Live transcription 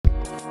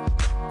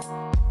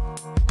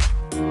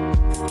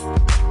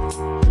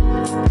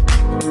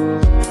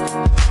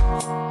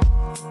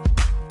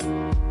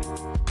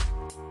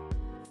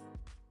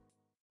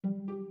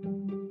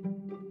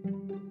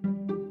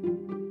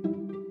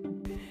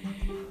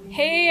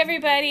Hey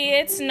everybody,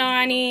 it's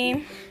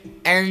Nani.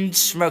 And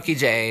Smokey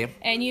J.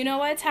 And you know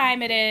what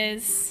time it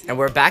is. And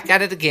we're back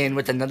at it again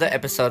with another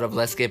episode of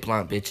Let's Get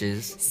Blunt,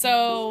 bitches.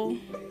 So,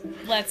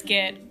 let's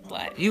get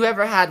blunt. You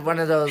ever had one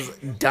of those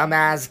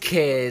dumbass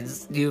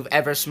kids you've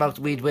ever smoked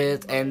weed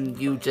with and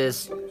you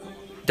just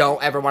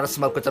don't ever want to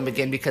smoke with them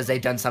again because they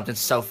done something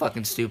so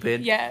fucking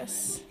stupid?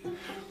 Yes.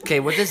 Okay,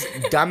 with this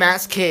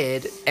dumbass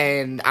kid,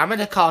 and I'm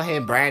gonna call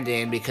him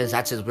Brandon because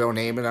that's his real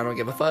name and I don't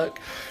give a fuck.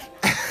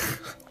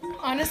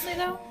 Honestly,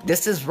 though?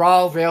 This is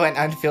raw, real, and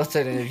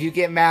unfiltered, and if you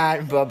get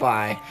mad,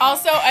 bye-bye.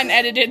 Also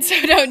unedited, so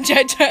don't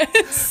judge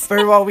us.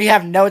 First of all, we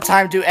have no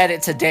time to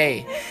edit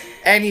today.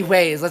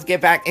 Anyways, let's get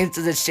back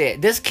into the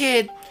shit. This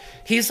kid,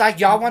 he's like,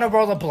 y'all want to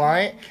roll a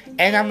blunt?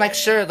 And I'm like,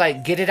 sure,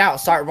 like, get it out,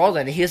 start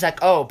rolling. And he's like,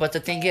 oh, but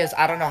the thing is,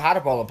 I don't know how to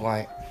roll a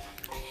blunt.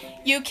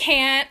 You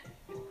can't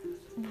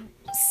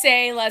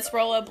say, let's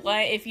roll a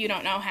blunt if you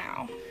don't know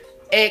how.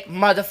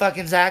 Motherfucking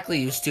exactly,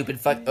 you stupid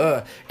fuck.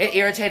 It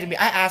irritated me.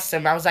 I asked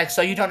him, I was like,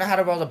 so you don't know how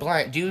to roll a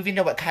blunt? Do you even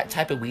know what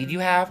type of weed you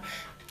have?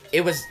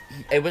 It was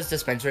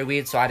dispensary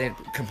weed, so I didn't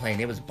complain.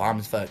 It was bomb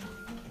as fuck.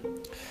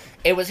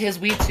 It was his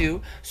weed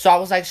too, so I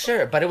was like,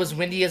 sure. But it was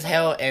windy as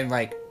hell, and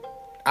like,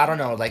 I don't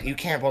know, like, you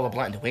can't roll a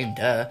blunt in the wind,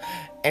 duh.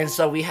 And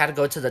so we had to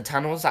go to the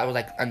tunnels. I was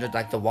like, under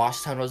like the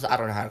wash tunnels. I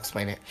don't know how to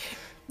explain it.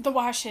 The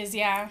washes,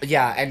 yeah.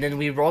 Yeah, and then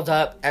we rolled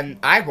up, and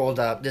I rolled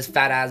up this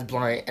fat ass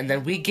blunt, and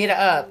then we get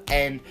up,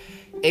 and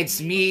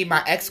it's me,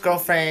 my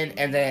ex-girlfriend,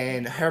 and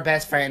then her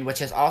best friend, which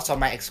is also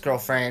my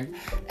ex-girlfriend.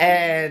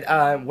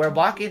 And we're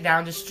walking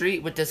down the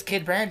street with this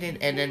kid, Brandon,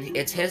 and then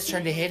it's his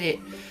turn to hit it.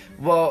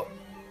 Well,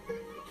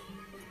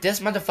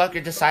 this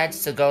motherfucker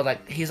decides to go,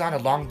 like, he's on a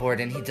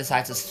longboard, and he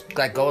decides to,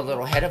 like, go a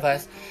little ahead of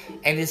us.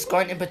 And he's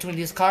going in between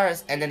these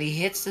cars, and then he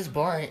hits this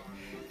blunt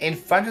in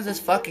front of this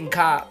fucking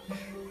cop.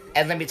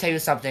 And let me tell you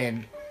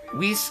something.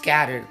 We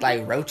scattered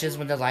like roaches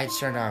when the lights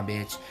turn on,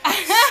 bitch.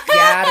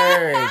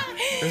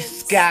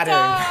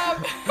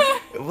 Scattered.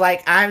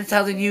 Like, I'm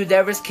telling you,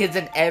 there was kids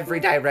in every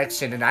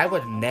direction, and I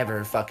would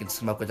never fucking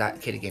smoke with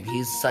that kid again.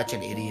 He's such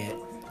an idiot.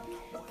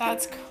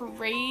 That's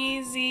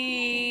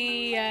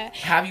crazy.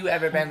 Have you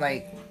ever been,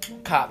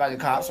 like, caught by the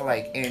cops or,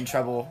 like, in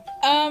trouble?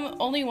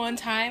 Only one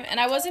time, and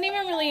I wasn't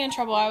even really in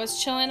trouble. I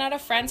was chilling at a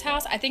friend's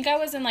house. I think I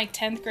was in, like,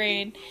 10th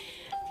grade.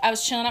 I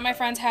was chilling at my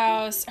friend's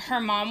house. Her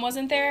mom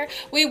wasn't there.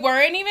 We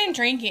weren't even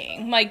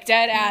drinking. Like,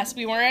 dead ass.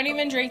 We weren't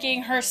even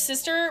drinking. Her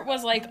sister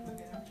was, like,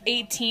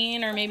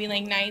 18 or maybe,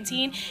 like,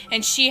 19.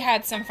 And she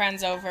had some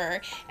friends over.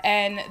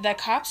 And the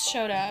cops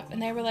showed up.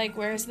 And they were like,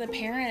 where's the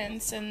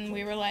parents? And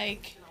we were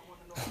like,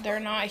 they're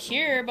not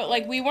here. But,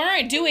 like, we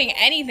weren't doing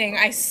anything.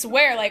 I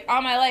swear, like,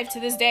 all my life to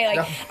this day. Like,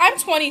 no. I'm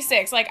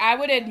 26. Like, I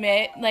would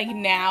admit, like,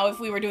 now if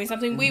we were doing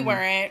something, we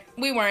weren't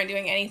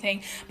doing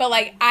anything. But,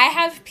 like, I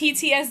have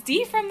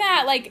PTSD from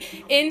that.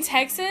 Like, in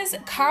Texas,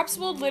 cops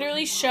will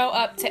literally show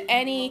up to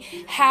any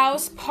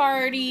house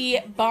party,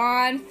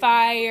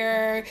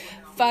 bonfire,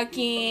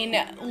 fucking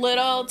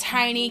little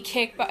tiny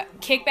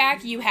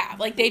kickback you have.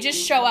 Like, they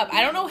just show up.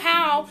 I don't know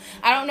how.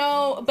 I don't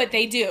know, but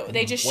they do.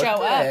 They just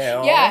show up.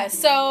 Hell? Yeah.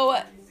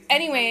 So,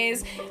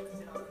 anyways,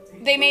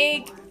 they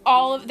make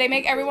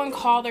everyone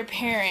call their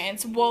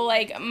parents. Well,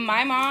 like,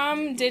 my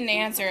mom didn't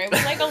answer. It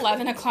was like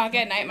 11 o'clock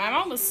at night. My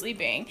mom was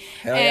sleeping.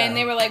 Hell and yeah.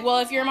 They were like, well,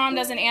 if your mom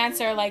doesn't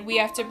answer, like, we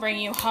have to bring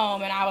you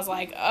home. And I was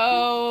like,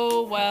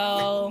 oh,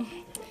 well,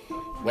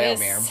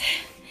 ma'am.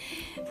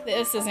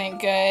 This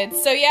isn't good.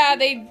 So, yeah,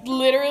 they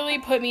literally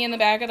put me in the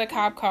back of the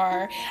cop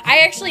car. I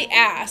actually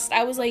asked.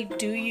 I was like,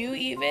 do you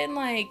even,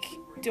 like,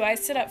 do I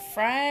sit up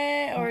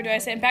front or do I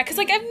sit in back? Because,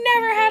 like, I've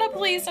never had a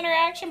police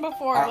interaction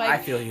before. Like, I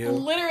feel you.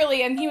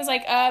 Literally. And he was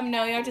like,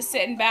 no, you have to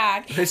sit in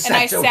back. And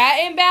I sat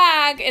in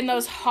back in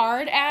those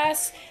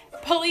hard-ass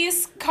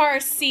police car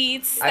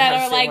seats that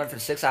are, like, for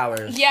 6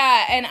 hours.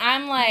 Yeah, and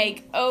I'm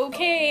like,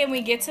 okay. And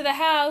we get to the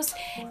house,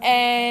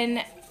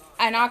 and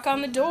I knock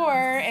on the door,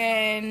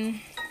 and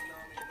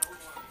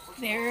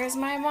there's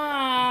my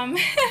mom.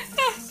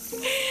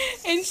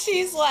 And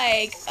she's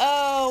like,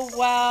 oh,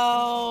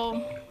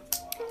 well,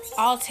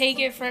 I'll take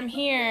it from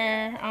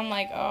here. I'm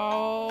like,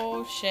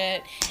 oh,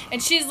 shit.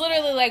 And she's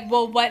literally like,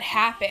 well, what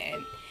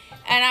happened?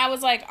 And I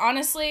was like,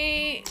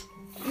 honestly,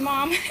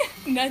 Mom,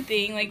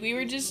 nothing. Like, we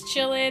were just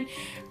chilling.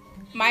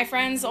 My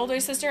friend's older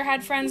sister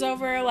had friends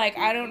over. Like,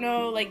 I don't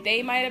know. Like,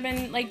 they might have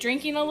been, like,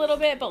 drinking a little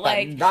bit. But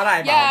like, not I,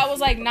 Mom. Yeah, it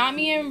was like, not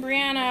me and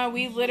Brianna.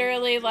 We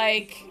literally,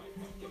 like,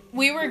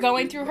 we were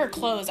going through her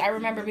clothes, I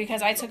remember,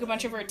 because I took a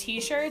bunch of her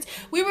t-shirts.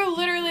 We were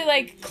literally,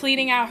 like,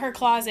 cleaning out her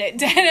closet.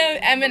 Dead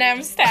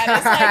Eminem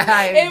status.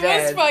 Like, it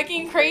was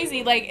fucking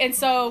crazy. Like, and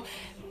so,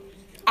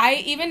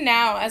 even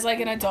now, as, like,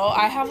 an adult,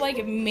 I have,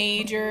 like,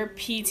 major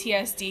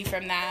PTSD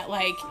from that.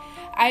 Like,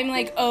 I'm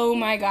like, oh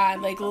my God.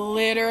 Like,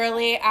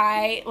 literally,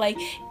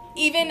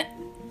 even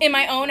in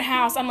my own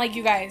house, I'm like,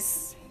 you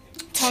guys,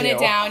 tone it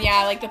down.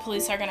 Yeah, like, the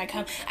police are gonna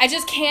come. I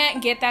just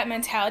can't get that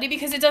mentality,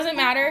 because it doesn't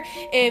matter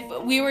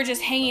if we were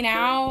just hanging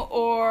out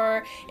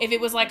or if it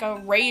was like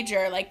a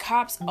rager. Like,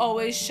 cops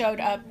always showed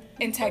up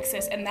in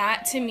Texas, and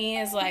that to me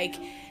is like,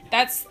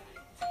 that's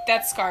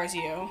that scars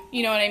you.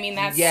 You know what I mean?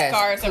 That Yes,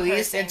 scars a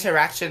police person.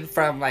 interaction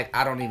from, like,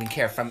 I don't even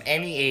care, from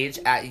any age,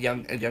 at a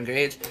younger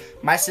age.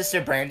 My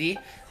sister Brandy,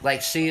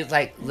 like, she,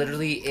 like,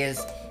 literally is,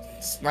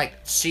 like,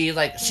 she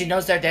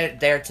knows they're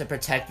there to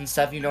protect and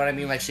stuff, you know what I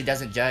mean? Like, she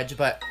doesn't judge,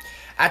 but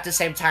at the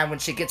same time, when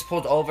she gets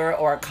pulled over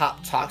or a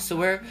cop talks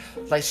to her,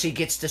 like, she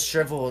gets the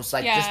shrivels,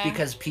 like, just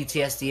because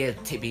PTSD is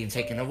being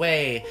taken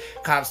away,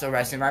 cops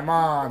arresting my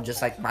mom,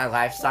 just, like, my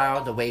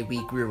lifestyle, the way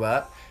we grew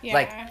up. Yeah.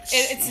 Like,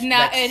 it's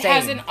not, like, it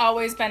hasn't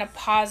always been a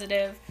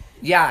positive.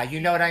 Yeah, you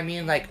know what I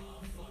mean? Like,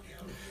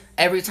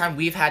 every time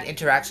we've had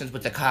interactions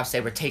with the cops,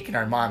 they were taking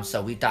our mom,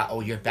 so we thought, oh,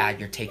 you're bad,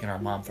 you're taking our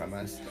mom from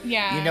us.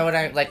 Yeah. You know what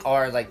I, like,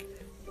 or, like,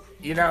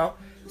 you know?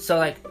 So,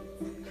 like,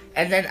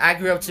 and then I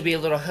grew up to be a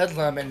little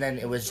hoodlum, and then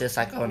it was just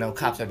like, oh, no,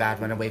 cops are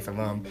bad, run away from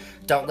them.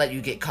 Don't let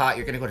you get caught,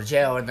 you're gonna go to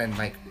jail, and then,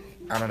 like,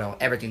 I don't know,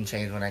 everything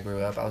changed when I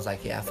grew up. I was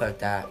like, yeah, fuck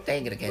that. They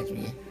ain't gonna catch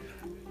me.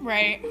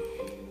 Right.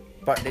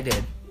 But they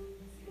did.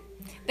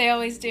 They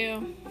always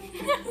do.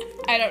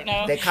 I don't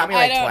know. They caught me,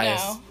 like, twice. I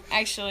don't know,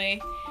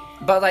 actually.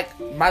 But, like,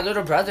 my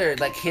little brother,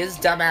 like, his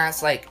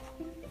dumbass, like,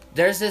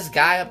 there's this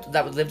guy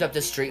that lived up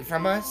the street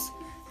from us,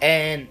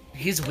 and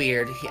he's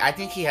weird. I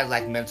think he had,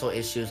 like, mental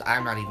issues.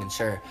 I'm not even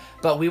sure.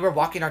 But we were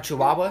walking on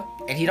Chihuahua,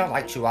 and he don't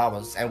like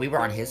Chihuahuas, and we were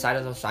on his side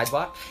of the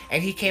sidewalk,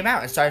 and he came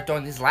out and started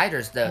throwing these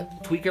lighters, the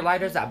tweaker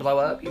lighters that blow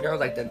up, you know,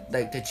 like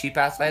the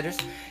cheap-ass lighters.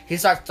 He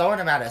starts throwing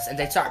them at us, and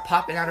they start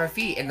popping at our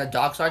feet, and the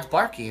dog starts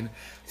barking.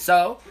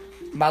 So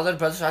my little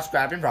brother starts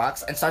grabbing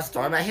rocks and starts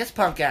throwing them at his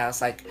punk ass,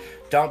 like,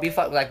 don't be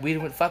like, we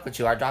wouldn't fuck with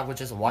you. Our dog was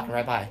just walking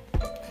right by.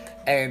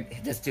 And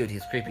this dude,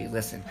 he's creepy,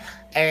 listen.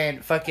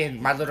 And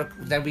fucking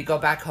then we go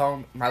back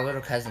home. My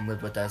little cousin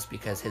lived with us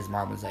because his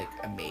mom was, like,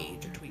 a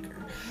major tweaker.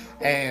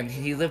 And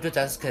he lived with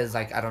us because,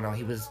 like, I don't know,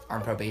 he was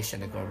on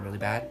probation and going really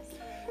bad.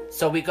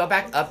 So we go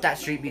back up that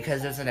street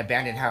because there's an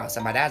abandoned house.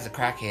 And my dad's a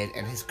crackhead,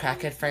 and his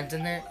crackhead friend's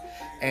in there.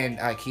 And,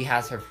 like, she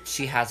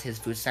has his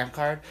food stamp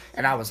card.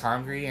 And I was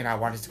hungry, and I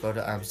wanted to go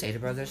to Stater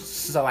Brothers.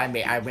 So I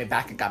went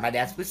back and got my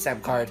dad's food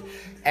stamp card.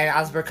 And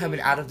as we're coming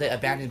out of the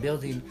abandoned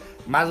building,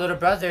 my little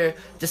brother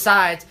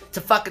decides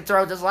to fucking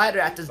throw this lighter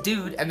at this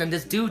dude. And then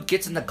this dude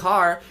gets in the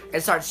car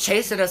and starts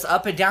chasing us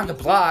up and down the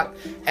block.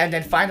 And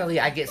then finally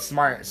I get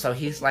smart. So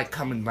he's, like,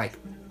 coming, like,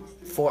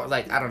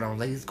 I don't know,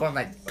 like, he's going,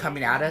 like,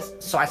 coming at us.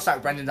 So I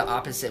start running the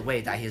opposite way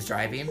that he's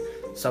driving.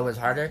 So it's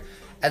harder.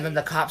 And then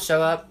the cops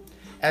show up.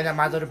 And then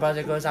my little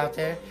brother goes out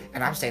there,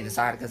 and I'm staying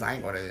inside because I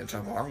ain't going to get in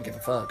trouble. I don't give a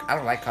fuck. I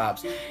don't like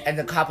cops. And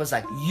the cop was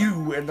like,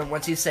 you. And then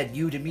once he said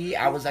you to me,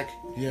 I was like,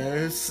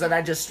 yes. And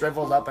I just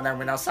shriveled up, and I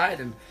went outside.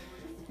 And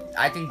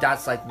I think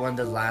that's, like, one of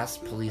the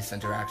last police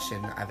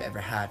interaction I've ever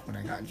had when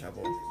I got in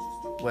trouble.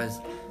 Was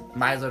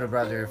my little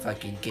brother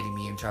fucking getting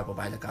me in trouble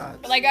by the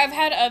cops. Like, I've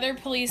had other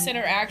police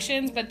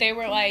interactions, but they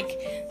were, like,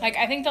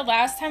 I think the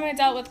last time I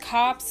dealt with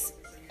cops,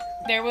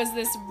 there was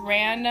this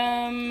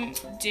random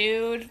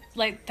dude,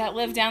 like, that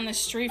lived down the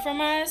street from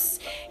us.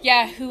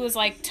 Yeah, who was,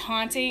 like,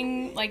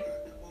 taunting, like,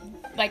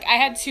 I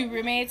had 2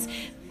 roommates.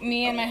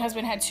 Me and my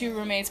husband had 2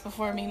 roommates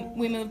before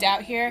we moved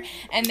out here.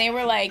 And they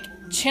were, like,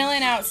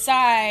 chilling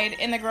outside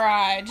in the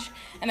garage.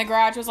 And the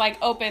garage was, like,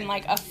 open,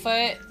 like, a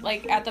foot,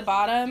 like, at the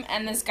bottom.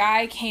 And this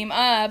guy came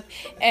up,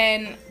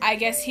 and I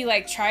guess he,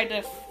 like, tried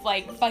to,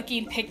 like,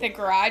 fucking pick the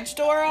garage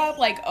door up,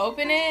 like,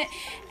 open it.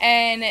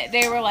 And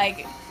they were,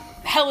 like,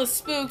 hella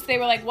spooked. They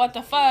were like, what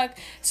the fuck?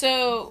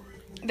 So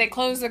they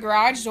closed the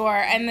garage door,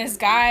 and this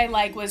guy,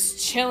 like,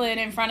 was chilling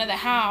in front of the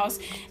house.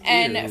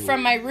 And Ew.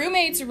 From my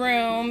roommate's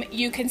room,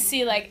 you can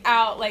see, like,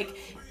 out, like,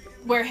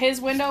 where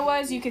his window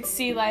was, you could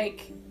see,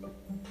 like,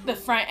 the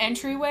front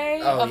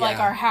entryway of, like,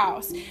 our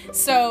house.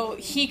 So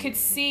he could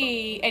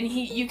see, and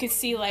you could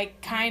see,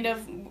 like, kind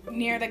of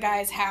near the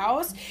guy's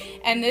house.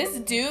 And this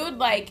dude,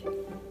 like,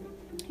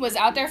 was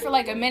out there for,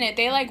 like, a minute.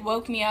 They, like,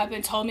 woke me up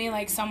and told me,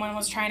 like, someone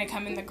was trying to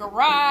come in the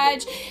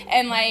garage.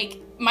 And, like,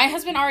 my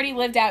husband already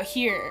lived out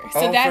here.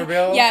 So for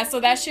real? Yeah, so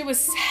that shit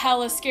was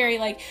hella scary.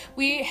 Like,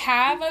 we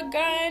have a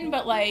gun,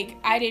 but, like,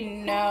 I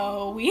didn't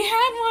know we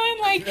had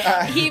one. Like,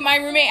 my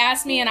roommate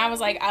asked me, and I was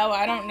like, oh,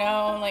 I don't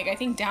know. Like, I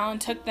think Dallin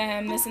took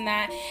them, this and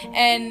that.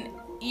 And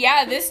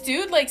yeah, this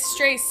dude, like,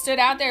 straight stood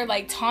out there,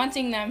 like,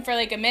 taunting them for,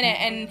 like, a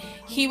minute. And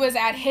he was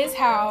at his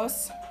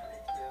house,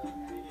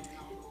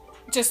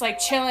 just, like,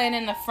 chilling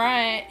in the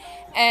front,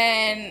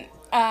 and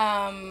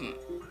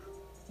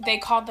they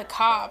called the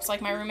cops.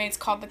 Like, my roommates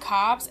called the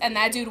cops, and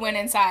that dude went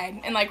inside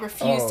and, like,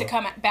 refused to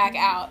come back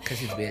out. 'Cause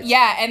he's a bitch.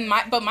 Yeah, and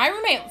my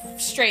roommate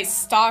straight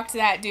stalked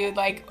that dude.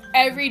 Like,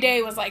 every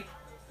day was, like,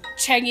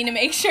 checking to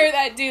make sure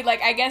that dude,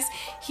 like, I guess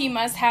he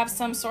must have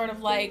some sort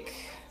of, like,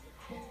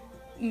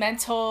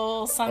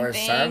 mental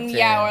something.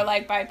 Yeah, or,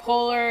 like,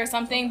 bipolar or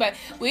something. But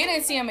we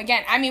didn't see him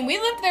again. I mean, we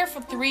lived there for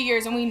 3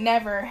 years, and we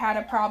never had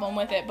a problem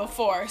with it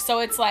before. So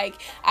it's like,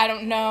 I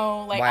don't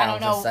know, like, why I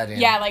don't know.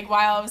 Yeah, like,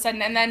 why all of a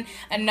sudden. And then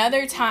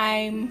another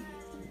time,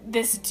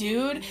 this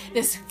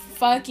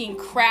fucking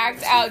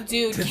cracked out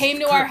dude came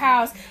to our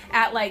house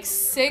at, like,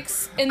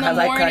 6 in the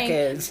morning.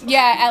 Crackheads.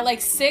 Yeah, at,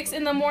 like, 6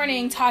 in the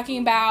morning, talking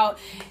about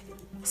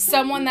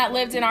someone that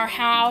lived in our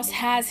house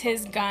has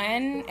his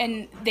gun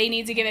and they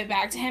need to give it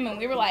back to him. And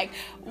we were like,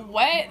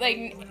 what?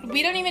 Like,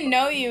 we don't even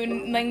know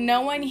you. Like,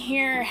 no one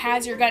here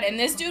has your gun. And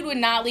this dude would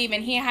not leave.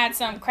 And he had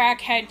some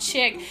crackhead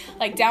chick,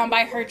 like, down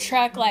by her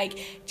truck,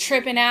 like,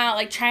 tripping out,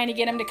 like, trying to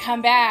get him to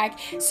come back.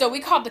 So we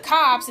called the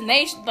cops, and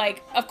they,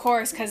 like, of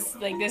course, because,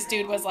 like, this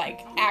dude was, like,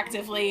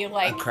 actively,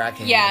 like,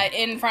 yeah,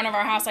 in front of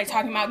our house, like,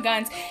 talking about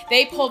guns.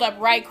 They pulled up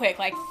right quick,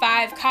 like,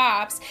 5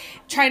 cops,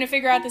 trying to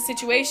figure out the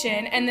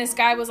situation. And this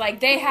guy was like,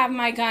 they have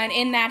my gun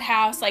in that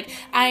house. Like,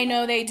 I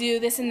know they do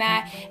this and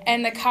that.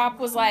 And the cop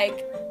was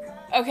like,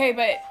 okay,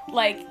 but,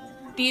 like,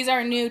 these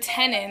are new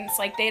tenants.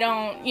 Like, they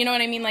don't, you know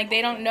what I mean? Like,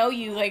 they don't know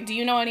you. Like, do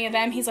you know any of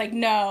them? He's like,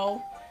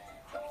 no.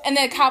 And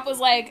the cop was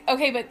like,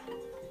 okay, but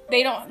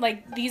they don't,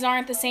 like, these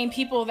aren't the same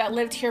people that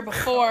lived here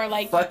before.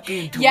 Like,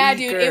 fucking tweaker. Yeah,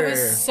 dude,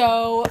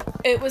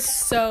 it was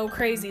so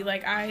crazy.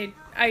 Like, I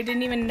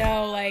didn't even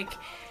know, like,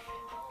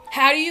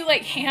 how do you,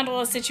 like,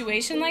 handle a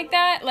situation like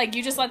that? Like,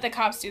 you just let the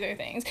cops do their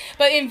things.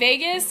 But in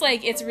Vegas,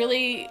 like, it's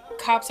really,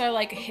 cops are,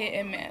 like, hit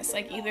and miss.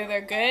 Like, either they're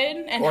good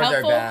and or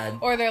helpful, they're bad,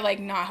 or they're, like,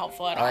 not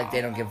helpful at all. Like,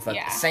 they don't give a fuck.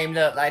 Yeah. Same,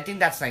 though, I think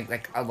that's,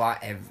 like a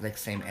lot, like,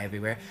 same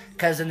everywhere.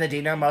 Because in the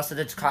Dino, most of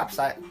the cops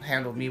that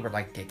handled me were,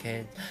 like,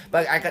 dickheads.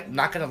 But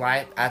not gonna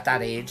lie, at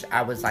that age,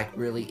 I was, like,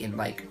 really in,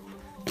 like,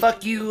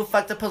 fuck you,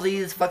 fuck the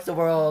police, fuck the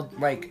world.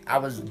 Like, I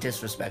was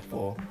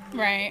disrespectful.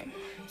 Right.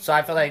 So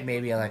I feel like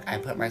maybe, like, I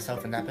put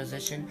myself in that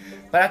position.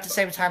 But at the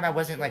same time, I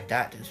wasn't, like,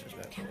 that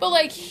disrespectful. But,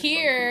 like,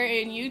 here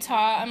in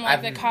Utah, I'm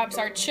like, the cops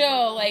are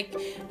chill. Like,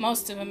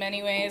 most of them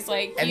anyways.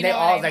 Like, and you they know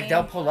all, what I like, mean?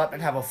 they'll pull up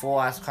and have a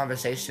full-ass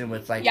conversation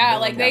with, like, yeah, no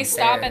like, one they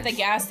downstairs. stop at the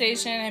gas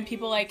station and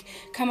people, like,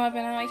 come up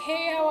and are like,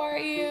 hey, how are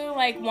you?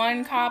 Like,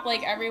 one cop,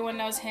 like, everyone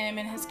knows him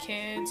and his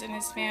kids and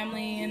his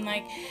family. And,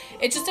 like,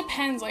 it just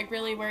depends, like,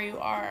 really where you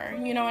are.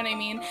 You know what I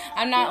mean?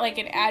 I'm not, like,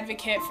 an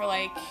advocate for,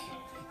 like...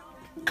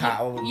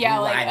 yeah,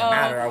 like,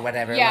 matter or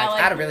whatever. Yeah,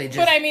 like, I don't really just...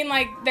 But I mean,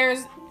 like,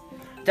 there's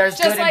good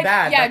like, and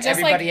bad, yeah, like just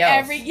everybody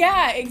like else.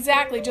 Yeah,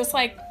 exactly. Just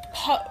like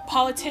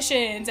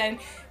politicians and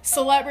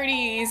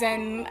celebrities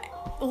and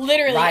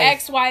literally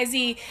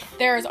XYZ.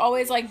 There's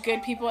always, like,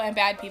 good people and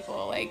bad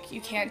people. Like,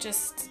 you can't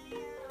just...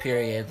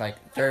 Period. Like,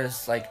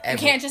 there's, like... you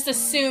can't just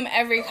assume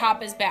every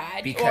cop is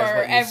bad.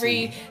 Or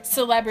every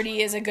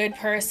celebrity is a good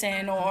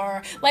person.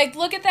 Or, like,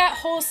 look at that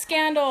whole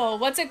scandal.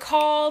 What's it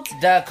called?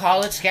 The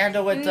college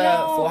scandal with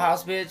the Full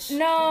House bitch?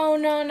 No.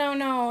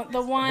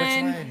 The one...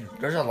 Which one?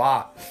 There's a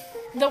lot.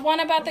 The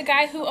one about the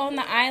guy who owned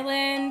the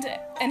island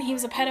and he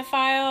was a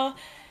pedophile.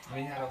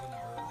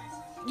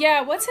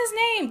 Yeah, what's his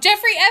name?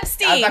 Jeffrey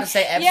Epstein. I was about to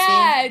say Epstein.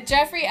 Yeah,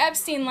 Jeffrey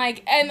Epstein.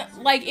 Like, and,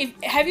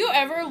 like, have you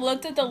ever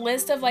looked at the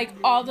list of, like,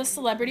 all the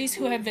celebrities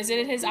who have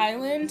visited his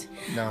island?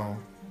 No.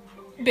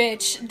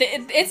 Bitch,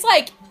 it's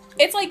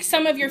like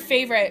some of your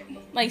favorite,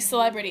 like,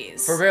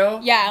 celebrities. For real?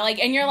 Yeah,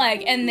 like, and you're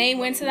like, and they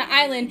went to the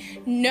island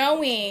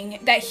knowing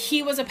that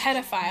he was a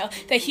pedophile,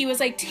 that he was,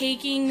 like,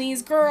 taking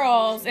these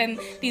girls and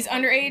these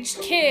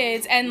underage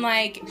kids and,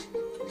 like,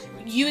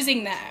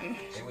 using them.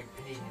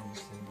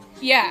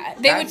 Yeah,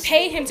 they would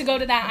pay him to go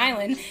to that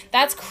island.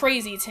 That's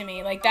crazy to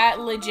me. Like, that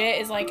legit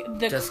is, like,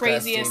 the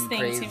craziest thing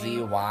to me. Crazy,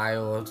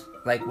 wild.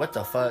 Like, what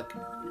the fuck?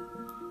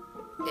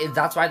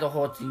 That's why the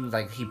whole thing,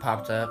 like, he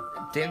popped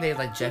up. Didn't they,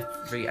 like,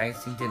 Jeffrey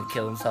Epstein didn't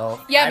kill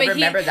himself? Yeah, I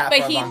remember that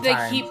for a long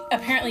time. He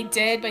apparently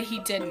did, but he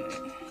didn't.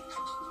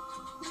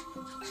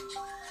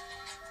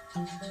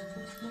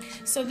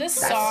 So this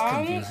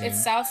song, confusing.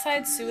 It's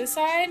Southside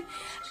Suicide.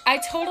 I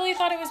totally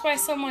thought it was by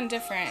someone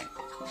different.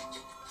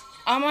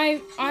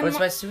 It's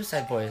by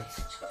Suicide Boys.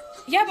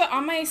 Yeah, but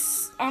on my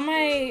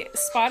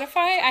Spotify,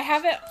 I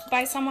have it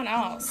by someone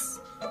else.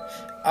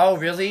 Oh,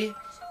 really?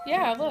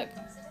 Yeah, look.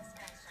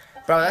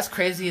 Bro, that's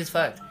crazy as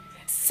fuck.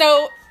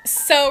 So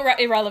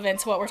irrelevant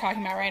to what we're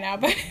talking about right now,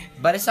 but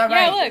it's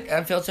alright. Yeah, look.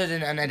 Unfiltered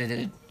and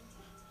unedited.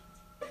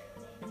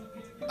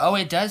 Oh,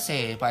 it does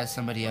say it by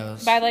somebody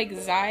else. By, like,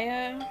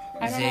 Zaya.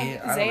 I don't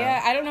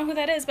know. I don't know who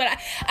that is, but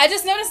I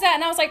just noticed that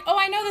and I was like, oh,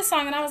 I know this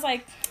song, and I was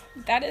like,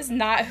 that is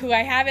not who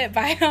I have it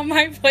by on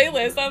my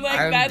playlist. I'm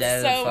like,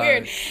 that's so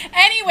weird.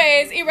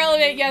 Anyways,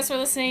 irrelevant. Yes, we're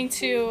listening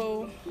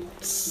to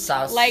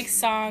like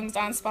songs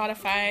on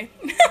Spotify.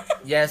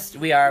 Yes,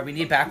 we are. We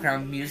need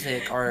background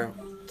music or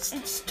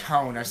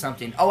tone or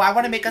something. Oh, I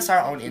want to make us our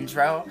own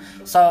intro.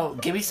 So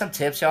give me some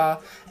tips,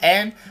 y'all.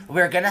 And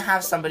we're gonna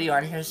have somebody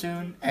on here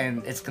soon,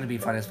 and it's gonna be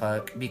fun as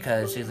fuck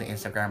because she's an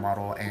Instagram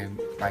model and,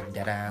 like,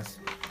 dead ass.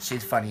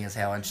 She's funny as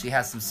hell, and she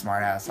has some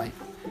smart ass. Like,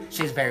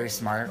 she's very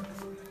smart.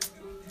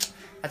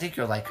 I think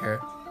you'll like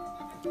her.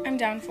 I'm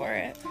down for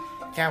it.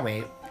 Can't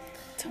wait.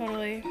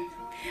 Totally.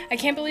 I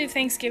can't believe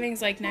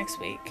Thanksgiving's, like, next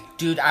week.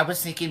 Dude, I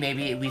was thinking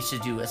maybe we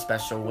should do a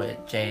special with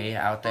Jay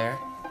out there.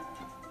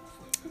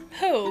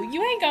 Who?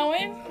 You ain't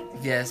going?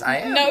 Yes, I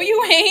am. No,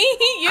 you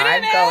ain't.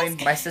 I'm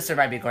going. My sister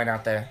might be going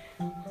out there.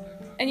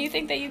 And you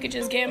think that you could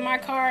just get in my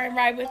car and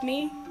ride with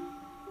me?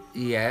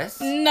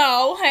 Yes.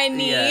 No,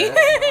 honey.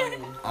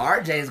 Yes.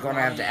 RJ's going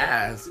to have to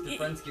ask. The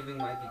Friendsgiving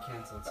might be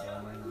canceled, so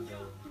I might not go.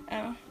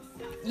 Oh.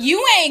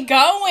 You ain't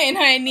going,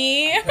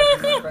 honey.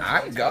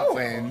 I'm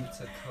going.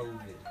 To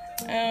COVID.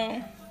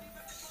 Oh.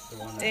 The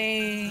one that,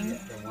 Dang. The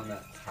one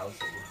that house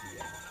it would be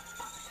at.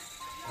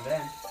 And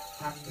then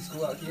half the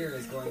school out here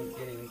is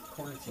getting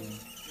quarantined.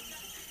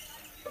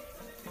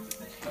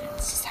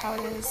 It's just how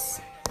it is.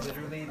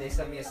 Literally, they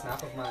sent me a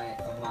snap of my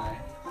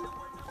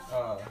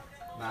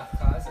math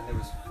class, and there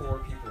was 4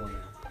 people in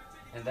there.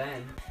 And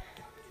then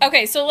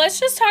Okay, so let's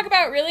just talk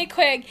about really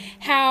quick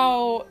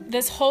how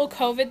this whole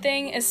COVID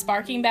thing is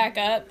sparking back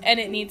up, and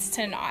it needs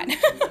to not.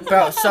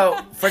 Bro, so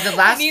for the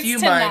last Needs few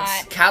to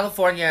months, not.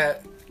 California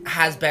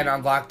has been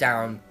on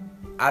lockdown.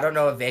 I don't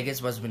know if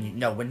Vegas was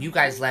when you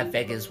guys left,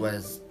 Vegas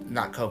was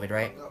not COVID,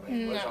 right?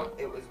 No.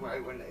 It was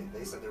right when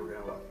they said they were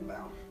going to lock it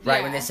down.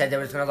 Right, when they said they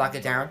was gonna lock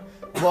it down.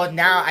 Well,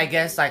 now I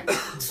guess like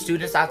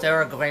students out there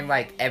are going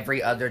like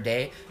every other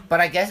day. But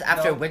I guess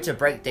after winter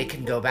break they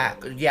can go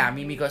back. Yeah,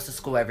 Mimi goes to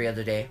school every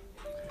other day.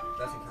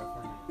 That's in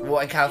California. Well,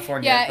 in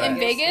California. Yeah, but in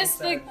Vegas,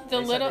 the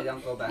little,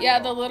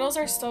 the littles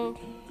are still,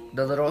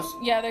 the littles.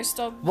 yeah, they're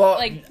still,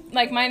 Well,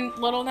 like my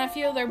little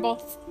nephew, they're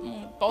both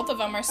of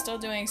them are still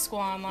doing school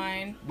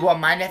online. Well,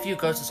 my nephew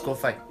goes to school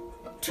for like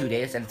 2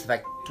 days and it's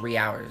like 3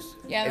 hours.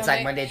 Yeah, it's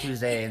like Monday,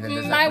 Tuesday, and then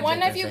there's my like one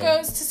Wednesday, nephew Thursday.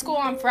 goes to school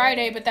on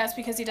Friday, but that's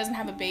because he doesn't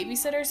have a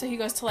babysitter, so he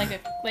goes to like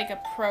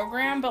a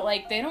program, but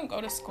like they don't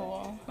go to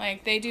school,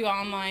 like they do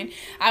online.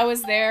 I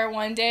was there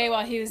one day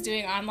while he was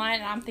doing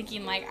online, and I'm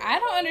thinking like, I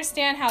don't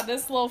understand how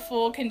this little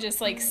fool can just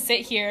like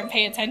sit here and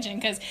pay attention,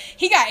 because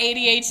he got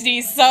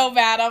ADHD so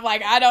bad. I'm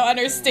like, I don't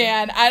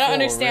understand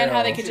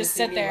how they could just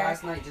sit there.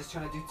 Last night just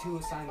trying to do 2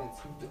 assignments.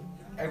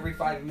 Every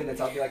 5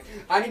 minutes, I'll be like,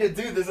 I need to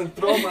do this and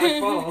throw my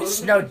phone.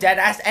 No,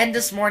 deadass. And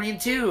this morning,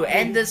 too.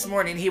 And this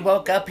morning, he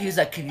woke up. He's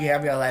like, can you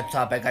have your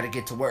laptop? I gotta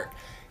get to work.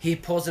 He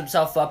pulls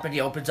himself up and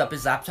he opens up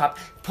his laptop,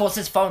 pulls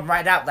his phone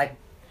right out. Like,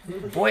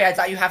 boy, I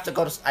thought you had to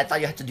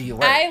do your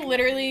work. I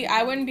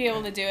wouldn't be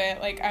able to do it.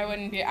 Like,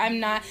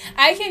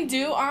 I can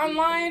do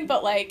online,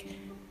 but like,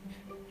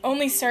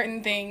 only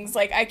certain things.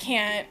 Like, I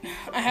can't.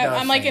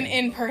 I'm like an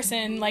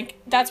in-person. Like,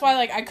 that's why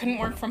like I couldn't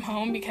work from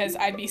home, because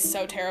I'd be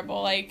so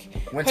terrible. Like,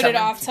 put it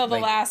off till the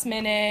last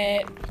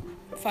minute.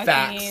 Fucking.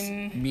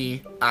 Facts.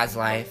 Me as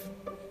life.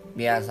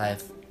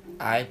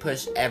 I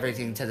push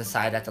everything to the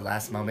side at the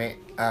last moment.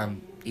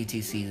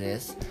 ETC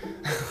this.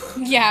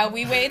 Yeah,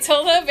 we wait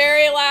till the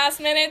very last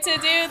minute to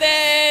do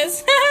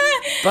this.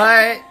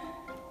 But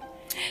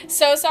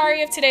so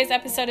sorry if today's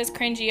episode is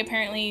cringy.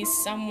 Apparently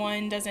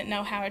someone doesn't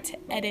know how to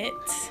edit.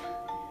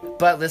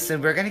 But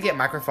listen, we're gonna get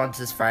microphones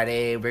this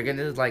Friday. We're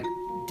gonna like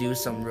do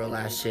some real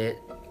ass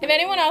shit. If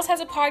anyone else has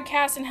a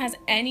podcast and has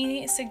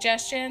any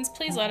suggestions,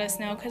 please let us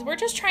know, because we're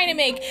just trying to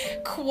make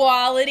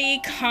quality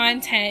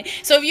content.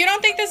 So if you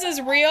don't think this is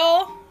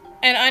real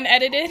and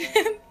unedited,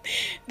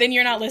 then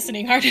you're not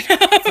listening hard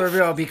enough. For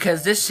real,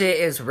 because this shit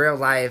is real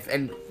life.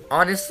 And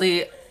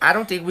honestly, I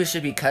don't think we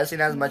should be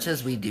cussing as much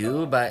as we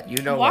do, but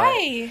you know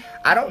Why?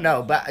 what? I don't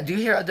know, but do you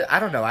hear I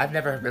don't know. I've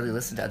never really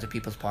listened to other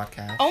people's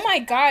podcasts. Oh my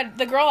god,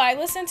 the girl I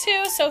listen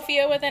to,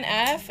 Sophia with an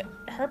F,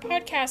 her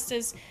podcast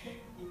is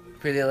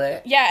Pretty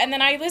lit. Yeah, and then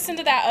I listened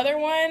to that other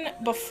one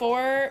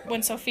before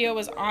when Sophia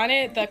was on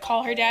it, the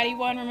Call Her Daddy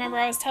one, remember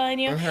I was telling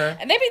you? Uh-huh.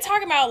 And they be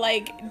talking about,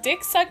 like,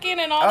 dick sucking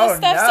and all this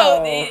stuff,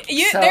 no.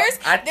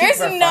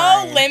 there's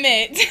no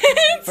limit.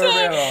 For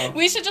real.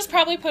 We should just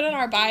probably put in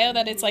our bio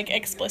that it's, like,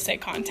 explicit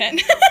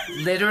content.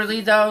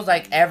 Literally, though,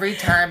 like, every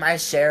time I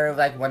share,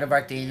 like, one of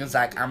our things,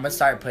 like, I'm gonna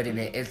start putting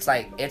it, it's,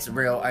 like, it's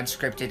real,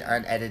 unscripted,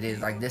 unedited,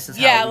 like, this is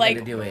how we're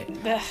gonna do it.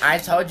 I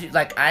told you,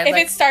 like, if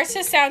it starts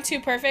to sound too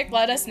perfect,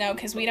 let us know,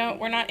 because we're not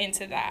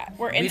into that.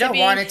 We don't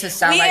want it to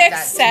sound like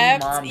that teen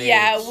mom bitch.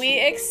 Yeah, we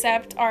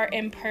accept our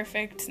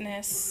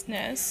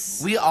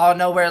imperfectness. We all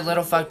know we're a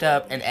little fucked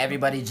up, and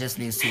everybody just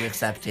needs to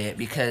accept it,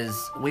 because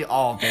we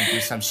all been through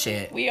some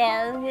shit. We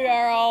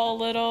are all a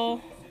little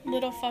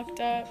fucked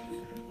up.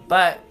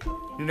 But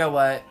you know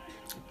what?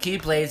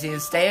 Keep blazing,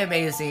 stay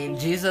amazing.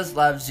 Jesus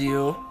loves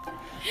you.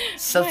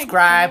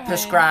 Subscribe,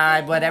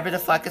 prescribe, whatever the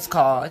fuck it's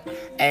called,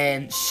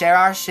 and share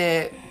our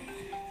shit.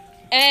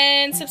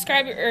 And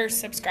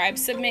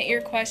submit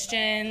your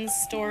questions,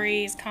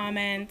 stories,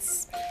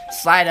 comments.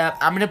 Slide up.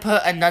 I'm gonna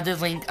put another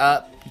link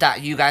up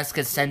that you guys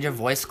could send your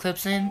voice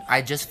clips in.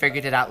 I just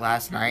figured it out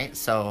last night,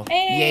 so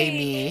yay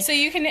me. So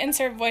you can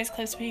insert voice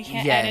clips, but you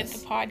can't edit the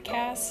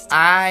podcast.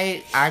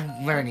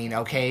 I'm learning,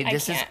 okay?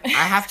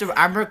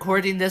 I'm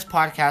recording this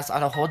podcast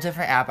on a whole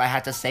different app. I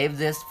had to save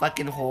this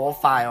fucking whole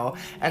file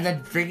and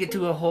then bring it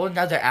to a whole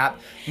nother app.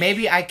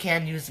 Maybe I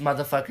can use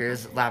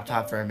motherfucker's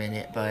laptop for a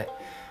minute, but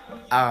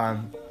I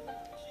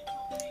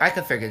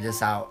could figure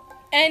this out.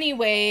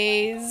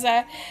 Anyways,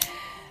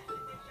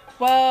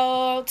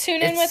 well,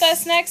 tune in with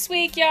us next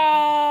week,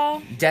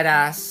 y'all.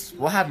 Deadass.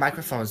 We'll have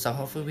microphones, so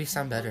hopefully we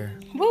sound better.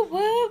 Whoop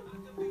whoop.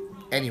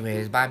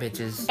 Anyways, bye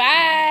bitches.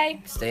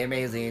 Bye. Stay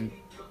amazing.